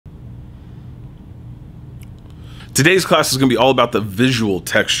Today's class is going to be all about the visual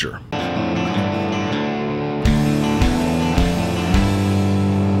texture.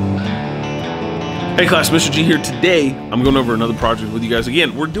 Hey class, Mr.G here. Today, I'm going over another project with you guys.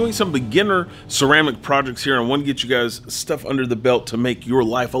 Again, we're doing some beginner ceramic projects here. I want to get you guys stuff under the belt to make your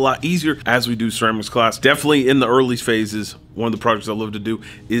life a lot easier as we do ceramics class. Definitely in the early phases, one of the projects I love to do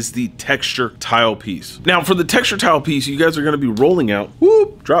is the texture tile piece. Now for the texture tile piece, you guys are going to be rolling out,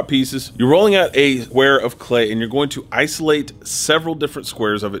 drop pieces. You're rolling out a square of clay and you're going to isolate several different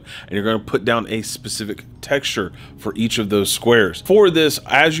squares of it, and you're going to put down a specific texture for each of those squares. For this,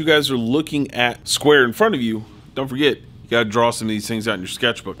 as you guys are looking at square in front of you, don't forget, you gotta draw some of these things out in your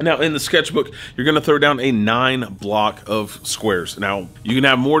sketchbook. Now in the sketchbook, you're gonna throw down a 9 block of squares. Now you can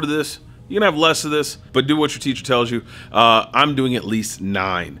have more to this, you can have less of this, but do what your teacher tells you. I'm doing at least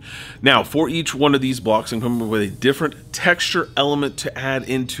 9. Now, for each one of these blocks, I'm coming up with a different texture element to add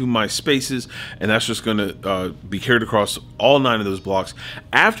into my spaces, and that's just gonna be carried across all 9 of those blocks.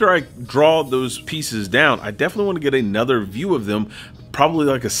 After I draw those pieces down, I definitely want to get another view of them, probably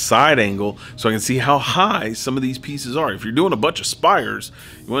like a side angle, so I can see how high some of these pieces are. If you're doing a bunch of spires,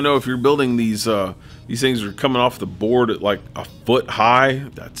 you want to know if you're building these things are coming off the board at like a foot high.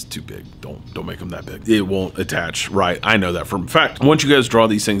 That's too big. Don't make them that big. It won't attach right. I know that from fact. Once you guys draw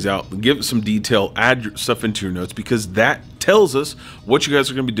these things out, give it some detail, add your stuff into your notes, because that tells us what you guys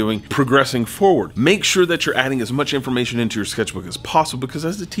are going to be doing progressing forward. Make sure that you're adding as much information into your sketchbook as possible, because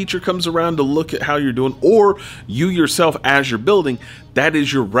as the teacher comes around to look at how you're doing, or you yourself as you're building, that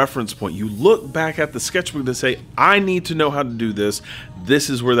is your reference point. You look back at the sketchbook to say, I need to know how to do this. This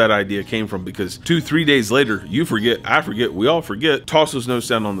is where that idea came from, because 2-3 days later, you forget, I forget, we all forget. Toss those notes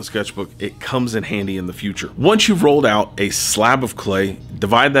down on the sketchbook. It comes in handy in the future. Once you've rolled out a slab of clay,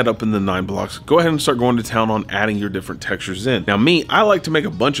 divide that up into 9 blocks, go ahead and start going to town on adding your different textures in. Now me, I like to make a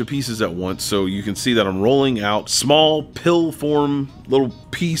bunch of pieces at once, so you can see that I'm rolling out small pill form, little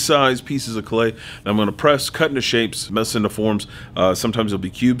pea-sized pieces of clay. And I'm going to press, cut into shapes, mess into forms. Sometimes it'll be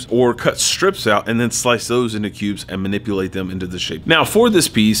cubes, or cut strips out and then slice those into cubes and manipulate them into the shape. Now for this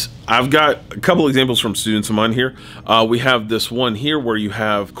piece, I've got a couple examples from students of mine here. We have this one here where you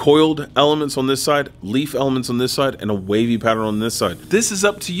have coiled elements on this side, leaf elements on this side, and a wavy pattern on this side. This is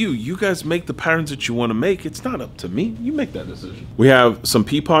up to you. You guys make the patterns that you want to make. It's not up to me. You make that decision. We have some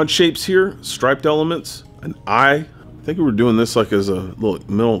pea pod shapes here, striped elements, an eye. I think we were doing this like as a little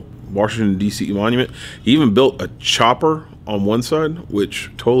middle Washington DC monument. He even built a chopper on one side, which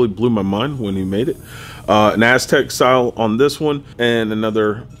totally blew my mind when he made it. An Aztec style on this one, and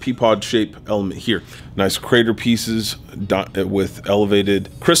another pea pod shape element here. Nice crater pieces with elevated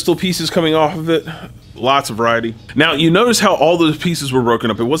crystal pieces coming off of it. Lots of variety. Now you notice how all those pieces were broken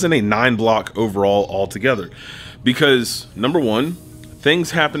up. It wasn't a 9 block overall altogether, because number one,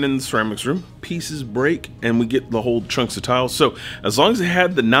 things happen in the ceramics room, pieces break, and we get the whole chunks of tiles. So as long as it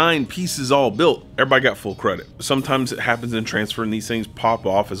had the 9 pieces all built, everybody got full credit. Sometimes it happens in transfer and these things pop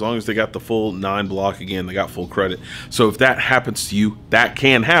off. As long as they got the full 9 block, again, they got full credit. So if that happens to you, that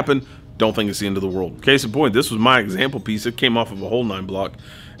can happen. Don't think it's the end of the world. Case in point, this was my example piece. It came off of a whole 9 block.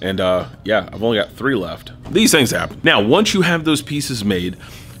 And yeah, I've only got 3 left. These things happen. Now, once you have those pieces made,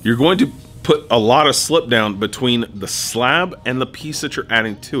 you're going to put a lot of slip down between the slab and the piece that you're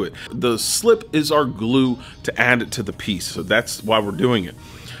adding to it. The slip is our glue to add it to the piece, so that's why we're doing it.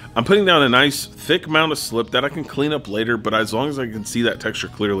 I'm putting down a nice thick amount of slip that I can clean up later, but as long as I can see that texture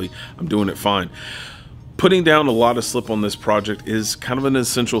clearly, I'm doing it fine. Putting down a lot of slip on this project is kind of an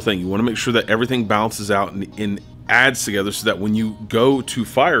essential thing. You want to make sure that everything balances out and adds together, so that when you go to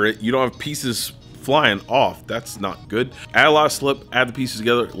fire it, you don't have pieces flying off. That's not good. Add a lot of slip, add the pieces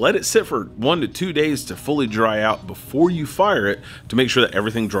together, let it sit for 1 to 2 days to fully dry out before you fire it, to make sure that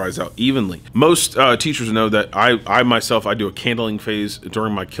everything dries out evenly. Most teachers know that I myself do a candling phase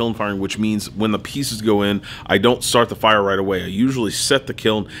during my kiln firing, which means when the pieces go in, I don't start the fire right away. I usually set the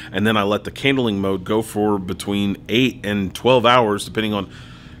kiln and then I let the candling mode go for between 8 and 12 hours, depending on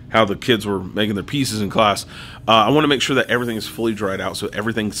how the kids were making their pieces in class. I want to make sure that everything is fully dried out so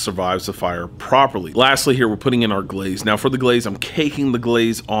everything survives the fire properly. Lastly here, we're putting in our glaze. Now for the glaze, I'm caking the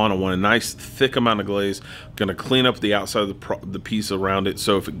glaze on. I want a nice thick amount of glaze. I'm gonna clean up the outside of the piece around it.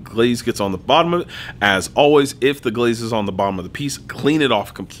 So if a glaze gets on the bottom of it, as always, if the glaze is on the bottom of the piece, clean it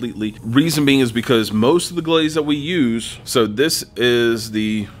off completely. Reason being is because most of the glaze that we use, so this is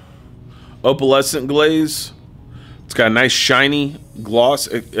the opalescent glaze. It's got a nice shiny gloss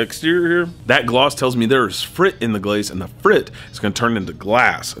exterior here. That gloss tells me there is frit in the glaze, and the frit is going to turn into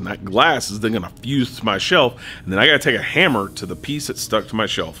glass, and that glass is then going to fuse to my shelf, and then I got to take a hammer to the piece that's stuck to my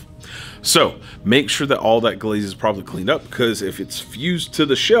shelf. So make sure that all that glaze is probably cleaned up, because if it's fused to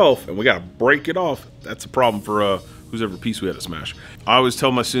the shelf and we got to break it off, that's a problem for whose ever piece we had to smash. I always tell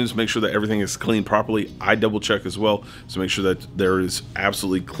my students, make sure that everything is cleaned properly. I double check as well, so make sure that there is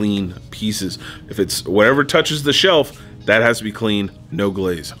absolutely clean pieces. If it's whatever touches the shelf, that has to be clean, no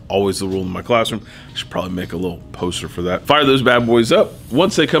glaze. Always the rule in my classroom. I should probably make a little poster for that. Fire those bad boys up.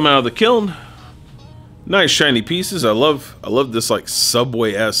 Once they come out of the kiln, nice shiny pieces. I love this like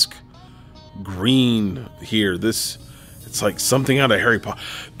Subway-esque green here. It's like something out of Harry Potter.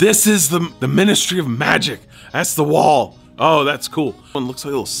 This is the Ministry of Magic. That's the wall. Oh, that's cool. One looks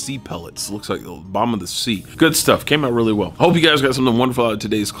like little sea pellets. Looks like the bottom of the sea. Good stuff. Came out really well. Hope you guys got something wonderful out of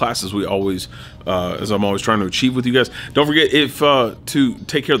today's class, as I'm always trying to achieve with you guys. Don't forget to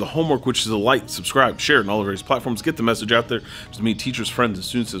take care of the homework, which is a like, subscribe, share it on all the various platforms. Get the message out there to meet teachers, friends, and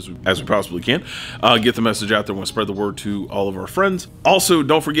students as we possibly can. Get the message out there. Want to spread the word to all of our friends. Also,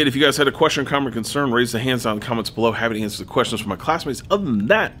 don't forget, if you guys had a question, comment, concern, raise the hands down in the comments below. Happy to answer the questions from my classmates. Other than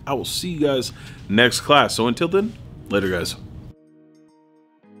that, I will see you guys next class. So until then, later, guys.